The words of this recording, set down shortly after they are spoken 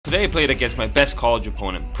Today I played against my best college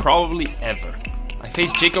opponent, probably ever. I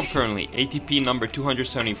faced Jacob Fearnley, ATP number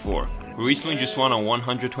 274, who recently just won a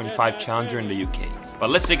 125 challenger in the UK. But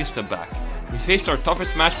let's take a step back. We faced our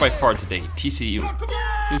toughest match by far today, TCU.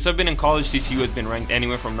 Since I've been in college, TCU has been ranked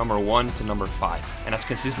anywhere from number 1 to number 5, and has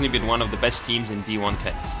consistently been one of the best teams in D1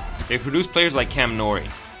 tennis. They've produced players like Cam Norrie,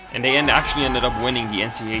 and they actually ended up winning the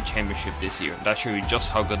NCAA championship this year. That shows you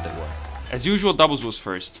just how good they were. As usual, doubles was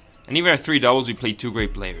first. And even at 3 doubles, we played 2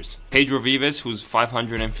 great players. Pietro, who's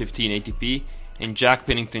 515 ATP, and Jack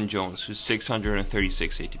Pennington-Jones, who's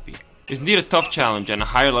 636 ATP. It's indeed a tough challenge and a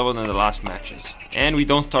higher level than the last matches. And we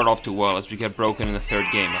don't start off too well as we get broken in the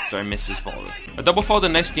 3rd game after I miss this volley. A double fault the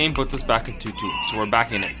next game puts us back at 2-2, so we're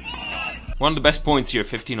back in it. One of the best points here,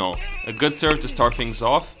 15-all. A good serve to start things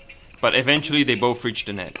off, but eventually they both reach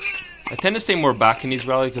the net. I tend to stay more back in these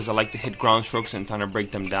rallies because I like to hit ground strokes and trying to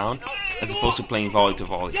break them down, as opposed to playing volley to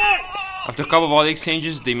volley. After a couple volley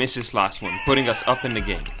exchanges, they miss this last one, putting us up in the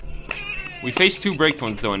game. We faced 2 break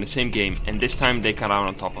points though in the same game, and this time they cut out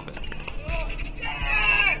on top of it.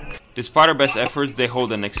 Despite our best efforts, they hold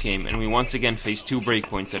the next game, and we once again face 2 break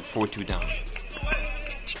points at 4-2 down.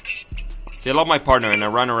 They love my partner and I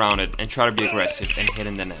run around it and try to be aggressive and hit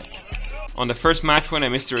in the net. On the first match win, I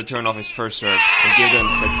missed the return off his first serve and gave them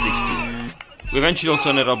the set 6-2. We eventually also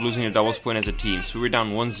ended up losing a doubles point as a team, so we were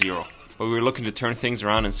down 1-0, but we were looking to turn things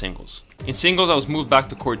around in singles. In singles, I was moved back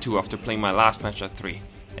to court 2 after playing my last match at 3.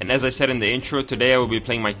 And as I said in the intro, today I will be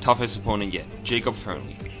playing my toughest opponent yet, Jacob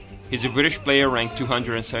Fearnley. He's a British player ranked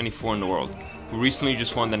 274 in the world, who recently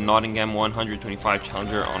just won the Nottingham 125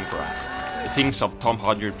 challenger on grass, defeating some top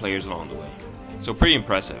 100 players along the way. So pretty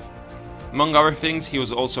impressive. Among other things, he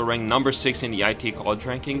was also ranked number 6 in the ITA college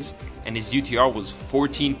rankings, and his UTR was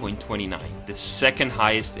 14.29, the 2nd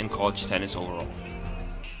highest in college tennis overall.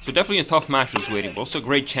 So definitely a tough match was waiting, but also a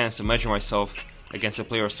great chance to measure myself against a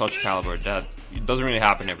player of such caliber that it doesn't really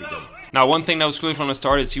happen every day. Now, one thing that was clear from the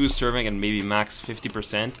start is he was serving at maybe max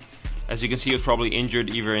 50%. As you can see, he was probably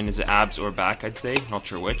injured either in his abs or back, I'd say, not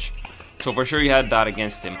sure which. So for sure he had that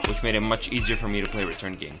against him, which made it much easier for me to play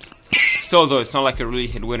return games. Still though, it's not like I really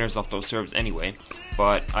hit winners off those serves anyway,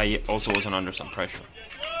 but I also wasn't under some pressure.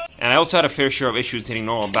 And I also had a fair share of issues hitting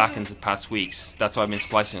normal backhands the past weeks, that's why I've been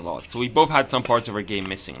slicing a lot, so we both had some parts of our game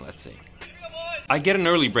missing, let's say. I get an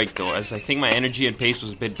early break though, as I think my energy and pace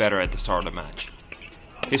was a bit better at the start of the match.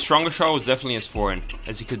 His stronger shot was definitely his forehand,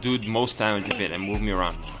 as he could do the most damage with it and move me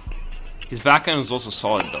around more. His backhand was also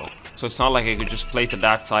solid though, so it's not like I could just play to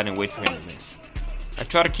that side and wait for him to miss. I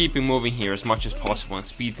try to keep him moving here as much as possible and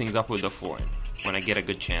speed things up with the forehand when I get a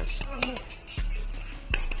good chance.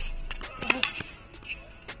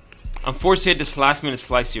 I'm forced to hit this last minute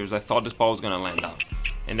slice here as I thought this ball was going to land out,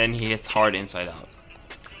 and then he hits hard inside out.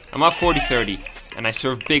 I'm up 40-30 and I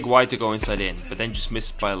serve big wide to go inside in, but then just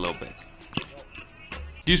missed by a little bit.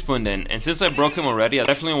 Deuce point then, and since I broke him already, I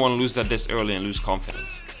definitely want to lose that this early and lose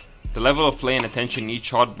confidence. The level of play and attention each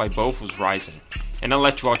shot by both was rising, and I'll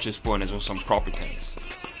let you watch this point as well as some proper tennis.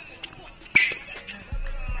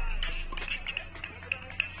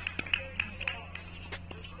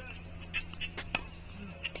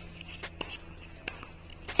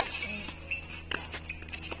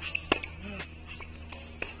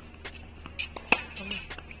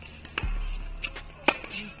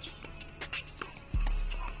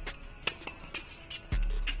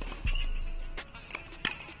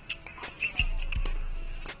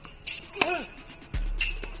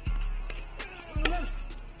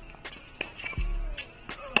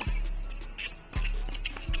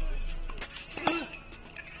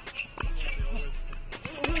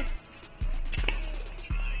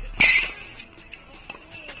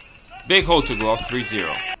 Big hole to go up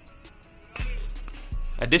 3-0.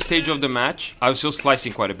 At this stage of the match, I was still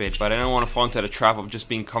slicing quite a bit, but I didn't want to fall into the trap of just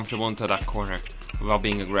being comfortable into that corner without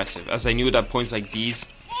being aggressive, as I knew that points like these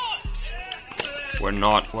were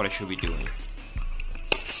not what I should be doing.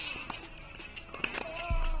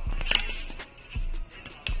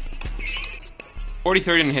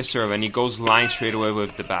 "40-30 in his serve, and he goes line straight away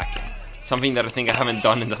with the backhand, something that I think I haven't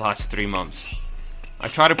done in the last 3 months. I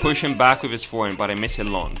try to push him back with his forehand, but I miss it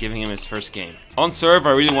long, giving him his first game. On serve, I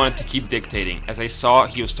really wanted to keep dictating, as I saw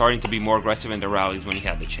he was starting to be more aggressive in the rallies when he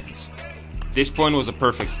had the chance. This point was a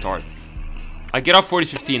perfect start. I get up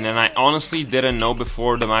 40-15, and I honestly didn't know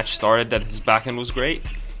before the match started that his backhand was great.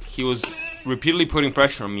 He was repeatedly putting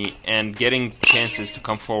pressure on me and getting chances to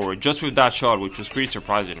come forward just with that shot, which was pretty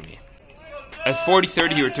surprising to me. At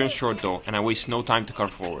 40-30 he returns short though, and I waste no time to cut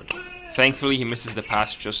forward. Thankfully he misses the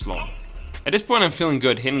pass just long. At this point I'm feeling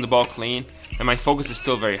good, hitting the ball clean, and my focus is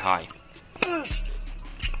still very high.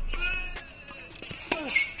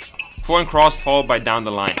 forehand cross followed by down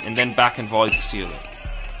the line, and then backhand volley to seal it.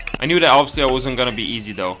 I knew that obviously I wasn't going to be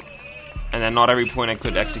easy though, and that not every point I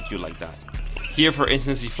could execute like that. Here, for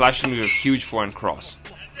instance, he flashed me with a huge forehand cross.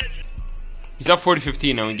 He's up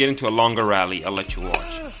 40-15, and we get into a longer rally. I'll let you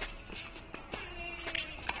watch.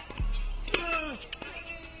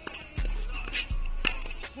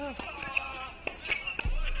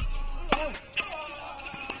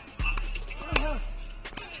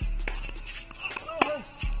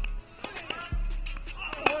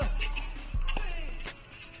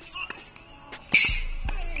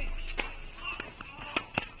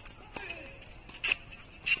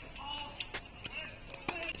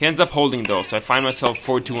 He ends up holding though, so I find myself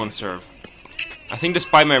 4-2 on serve. I think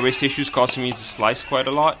despite my wrist issues costing me to slice quite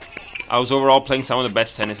a lot, I was overall playing some of the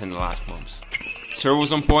best tennis in the last months. Serve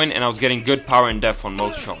was on point and I was getting good power and depth on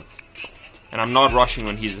most shots. And I'm not rushing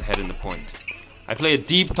when he's ahead in the point. I play a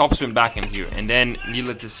deep topspin backhand here, and then,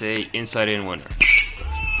 needless to say, inside in winner.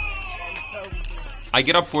 I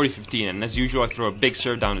get up 40-15, and as usual I throw a big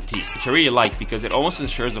serve down the tee, which I really like because it almost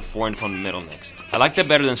ensures a forehand from the middle next. I like that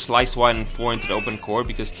better than slice wide and forehand to the open court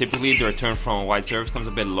because typically the return from a wide serve comes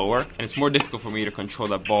a bit lower, and it's more difficult for me to control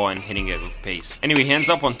that ball and hitting it with pace. Anyway, he ends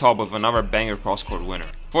up on top with another banger cross court winner.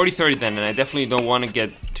 40-30 then, and I definitely don't want to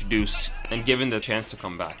get to deuce and give him the chance to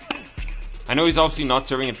come back. I know he's obviously not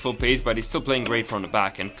serving at full pace, but he's still playing great from the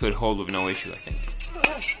back and could hold with no issue, I think.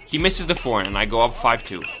 He misses the forehand and I go up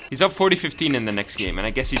 5-2. He's up 40-15 in the next game, and I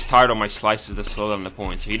guess he's tired of my slices that slow down the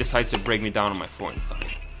point, so he decides to break me down on my forehand side.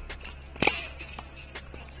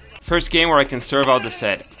 First game where I can serve out the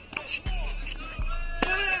set.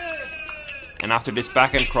 And after this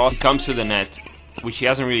backhand cross, he comes to the net, which he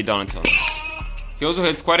hasn't really done until now. He also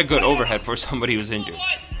hits quite a good overhead for somebody who's injured.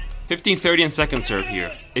 15-30 in second serve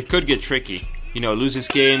here. It could get tricky. You know, lose his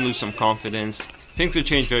game, lose some confidence. Things could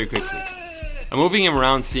change very quickly. I'm moving him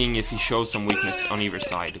around, seeing if he shows some weakness on either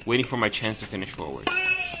side, waiting for my chance to finish forward.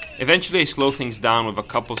 Eventually I slow things down with a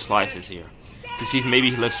couple slices here, to see if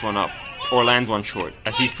maybe he lifts one up, or lands one short,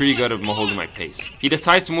 as he's pretty good at holding my pace. He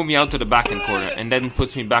decides to move me out to the backhand corner, and then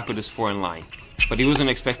puts me back with his forehand line. But he wasn't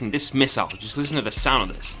expecting this miss out. Just listen to the sound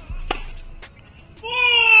of this.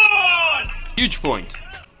 Huge point.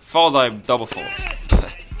 Followed by double fault.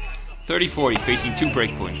 30-40, facing 2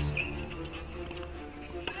 break points.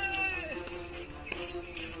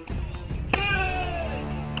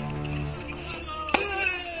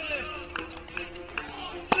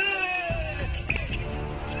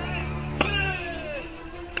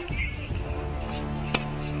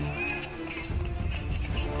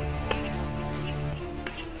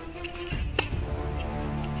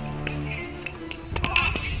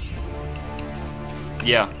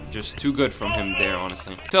 Yeah, just too good from him there,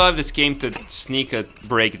 honestly. Still have this game to sneak a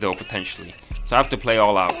break though, potentially. So I have to play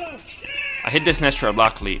all out. I hit this net trap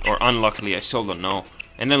luckily, or unluckily, I still don't know.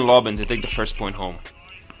 And then lob in to take the first point home.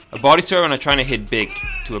 A body serve and I'm trying to hit big,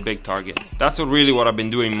 to a big target. That's really what I've been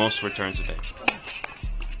doing most returns today.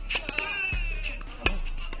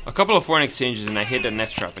 A couple of forehand exchanges and I hit the net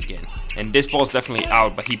trap again. And this ball's definitely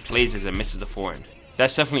out, but he plays it and misses the forehand.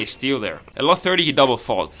 That's definitely a steal there. At lot 30 he double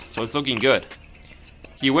faults, so it's looking good.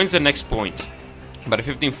 He wins the next point, but at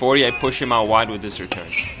 15-40 I push him out wide with this return,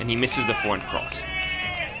 and he misses the forehand cross.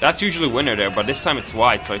 That's usually winner there, but this time it's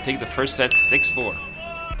wide, so I take the first set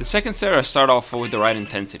 6-4. The second set I start off with the right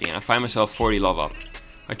intensity, and I find myself 40 love up.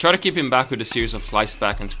 I try to keep him back with a series of slice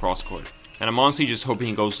backhands cross court, and I'm honestly just hoping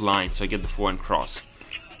he goes line so I get the forehand cross.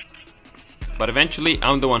 But eventually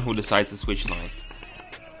I'm the one who decides to switch line.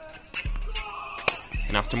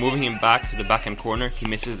 And after moving him back to the backhand corner, he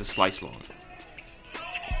misses the slice long.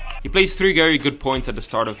 He plays 3 very good points at the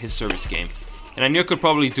start of his service game, and I knew I could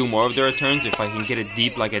probably do more of the returns if I can get it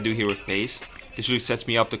deep like I do here with pace. This really sets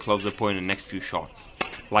me up to close the point in the next few shots,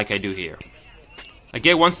 like I do here. I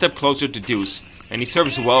get one step closer to deuce, and he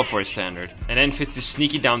serves well for his standard, and then fits this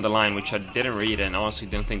sneaky down the line which I didn't read and honestly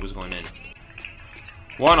didn't think was going in.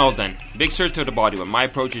 1-0 then, big serve to the body, but my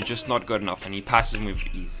approach is just not good enough and he passes me with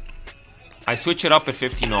ease. I switch it up at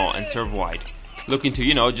 15-0 and serve wide, looking to,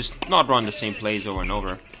 you know, just not run the same plays over and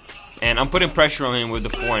over. And I'm putting pressure on him with the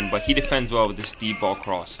forehand, but he defends well with this deep ball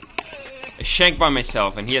cross. A shank by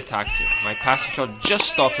myself and he attacks it. My passing shot just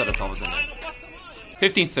stops at the top of the net.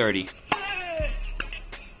 15-30.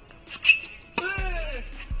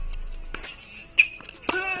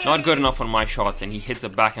 Not good enough on my shots and he hits a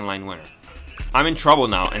backhand line winner. I'm in trouble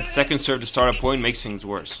now, and second serve to start a point makes things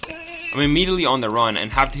worse. I'm immediately on the run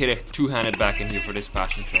and have to hit a two-handed backhand here for this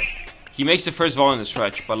passing shot. He makes the first volley in the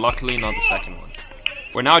stretch, but luckily not the second one.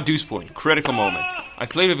 We're now at deuce point, critical moment. I've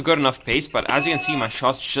played with a good enough pace, but as you can see my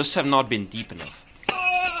shots just have not been deep enough.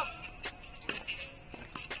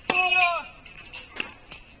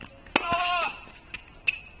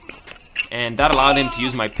 and that allowed him to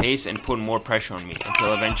use my pace and put more pressure on me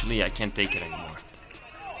until eventually I can't take it anymore.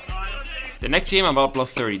 The next game I'm up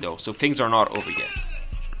plus 30 though, so things are not over yet.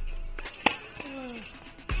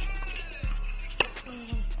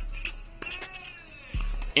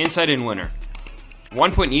 Inside in winner.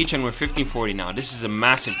 1 point each and we're 15-40 now. This is a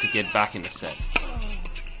massive to get back in the set.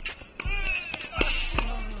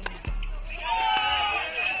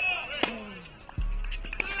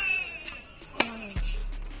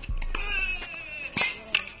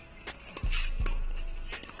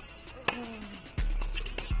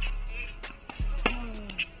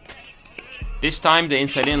 This time the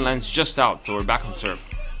inside in lands just out, so we're back on serve.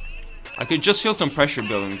 I could just feel some pressure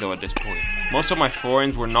building though at this point. Most of my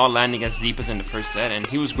forehands were not landing as deep as in the first set, and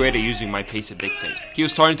he was great at using my pace to dictate. He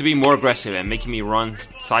was starting to be more aggressive and making me run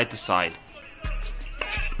side to side.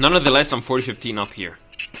 Nonetheless, I'm 40-15 up here.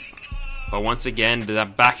 But once again,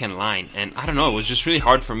 that backhand line, and I don't know, it was just really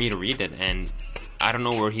hard for me to read it, and I don't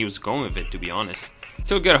know where he was going with it, to be honest.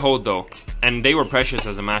 Still good hold though, and they were precious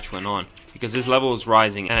as the match went on, because his level was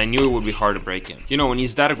rising and I knew it would be hard to break him. You know, when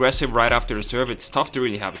he's that aggressive right after the serve, it's tough to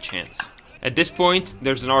really have a chance. At this point,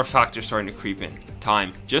 there's another factor starting to creep in.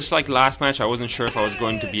 Time. Just like last match, I wasn't sure if I was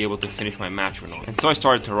going to be able to finish my match or not, and so I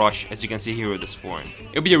started to rush, as you can see here with this forehand.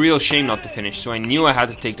 It would be a real shame not to finish, so I knew I had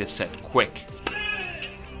to take this set quick.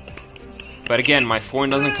 But again, my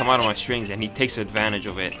forehand doesn't come out of my strings and he takes advantage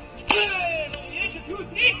of it.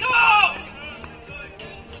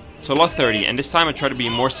 So lot 30, and this time I try to be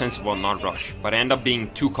more sensible and not rush, but I end up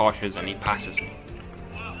being too cautious and he passes me.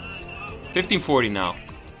 15-40 now.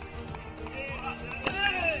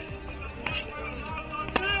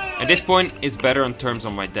 At this point, it's better in terms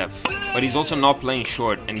of my depth, but he's also not playing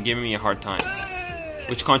short and giving me a hard time,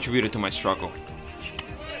 which contributed to my struggle.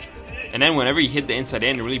 And then whenever he hit the inside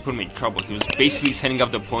in, it really put me in trouble. He was basically setting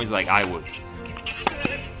up the points like I would.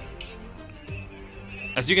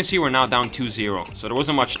 As you can see, we're now down 2-0, so there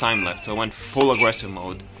wasn't much time left, so I went full aggressive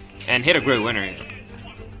mode and hit a great winner here.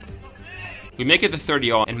 We make it to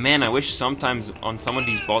 30 all, and man, I wish sometimes on some of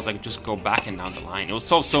these balls I could just go back and down the line. It will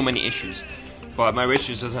solve so many issues, but my wrist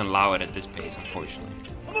just doesn't allow it at this pace, unfortunately.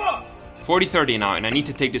 40-30 now, and I need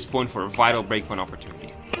to take this point for a vital breakpoint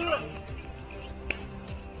opportunity.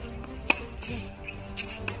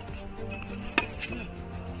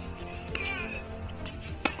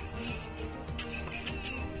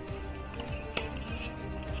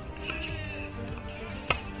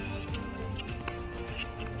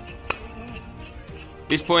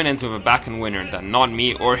 This point ends with a backhand winner that not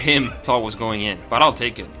me or him thought was going in, but I'll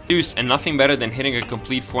take it. Deuce, and nothing better than hitting a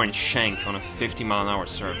complete forehand shank on a 50-mile-an-hour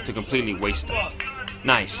serve to completely waste it.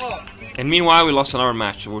 Nice. And meanwhile, we lost another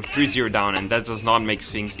match, so we're 3-0 down, and that does not make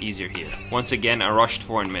things easier here. Once again, a rushed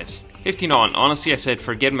forehand miss. 15 on. Honestly, I said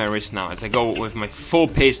forget my wrist now as I go with my full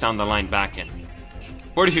pace down the line backhand.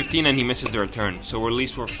 40-15 and he misses the return, so at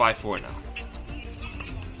least we're 5-4 now.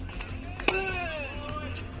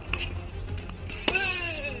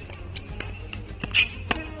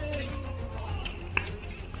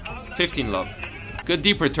 15 love. Good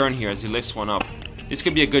deep return here as he lifts one up. This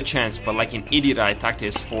could be a good chance, but like an idiot I attacked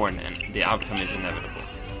his forehand and the outcome is inevitable.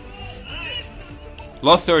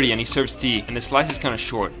 Lot 30 and he serves T, and the slice is kinda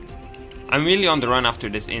short. I'm really on the run after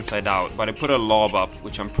this inside out, but I put a lob up,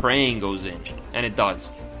 which I'm praying goes in, and it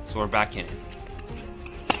does, so we're back in it.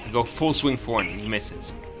 I go full swing forehand and he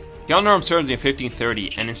misses. The underarm serves me at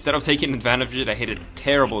 15-30, and instead of taking advantage of it, I hit a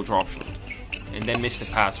terrible drop shot, and then missed the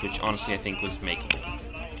pass, which honestly I think was makeable.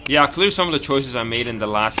 Yeah, clearly some of the choices I made in the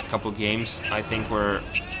last couple games I think were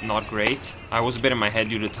not great. I was a bit in my head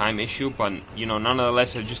due to time issue, but you know,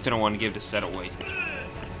 nonetheless I just didn't want to give the set away.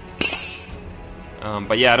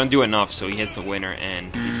 But yeah, I don't do enough, so he hits the winner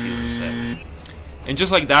and he seals the set. And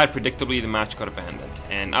just like that, predictably the match got abandoned,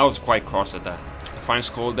 and I was quite cross at that. The final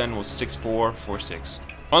score then was 6-4, 4-6.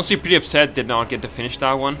 Honestly pretty upset did not get to finish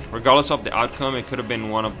that one. Regardless of the outcome, it could have been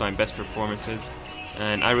one of my best performances,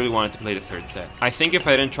 and I really wanted to play the third set. I think if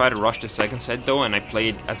I didn't try to rush the second set though, and I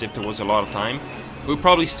played as if there was a lot of time, we would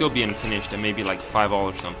probably still be unfinished and maybe like 5-all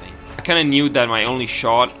or something. I kinda knew that my only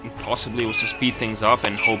shot possibly was to speed things up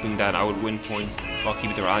and hoping that I would win points while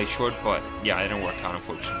keeping the rally short, but yeah, it didn't work out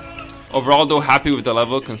unfortunately. Overall though, happy with the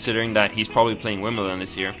level considering that he's probably playing Wimbledon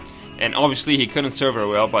this year. And obviously he couldn't serve very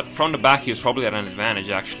well, but from the back he was probably at an advantage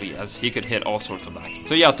actually, as he could hit all sorts of back.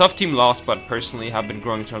 So yeah, tough team loss, but personally have been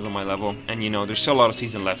growing in terms of my level, and you know, there's still a lot of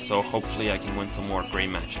season left, so hopefully I can win some more great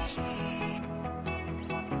matches.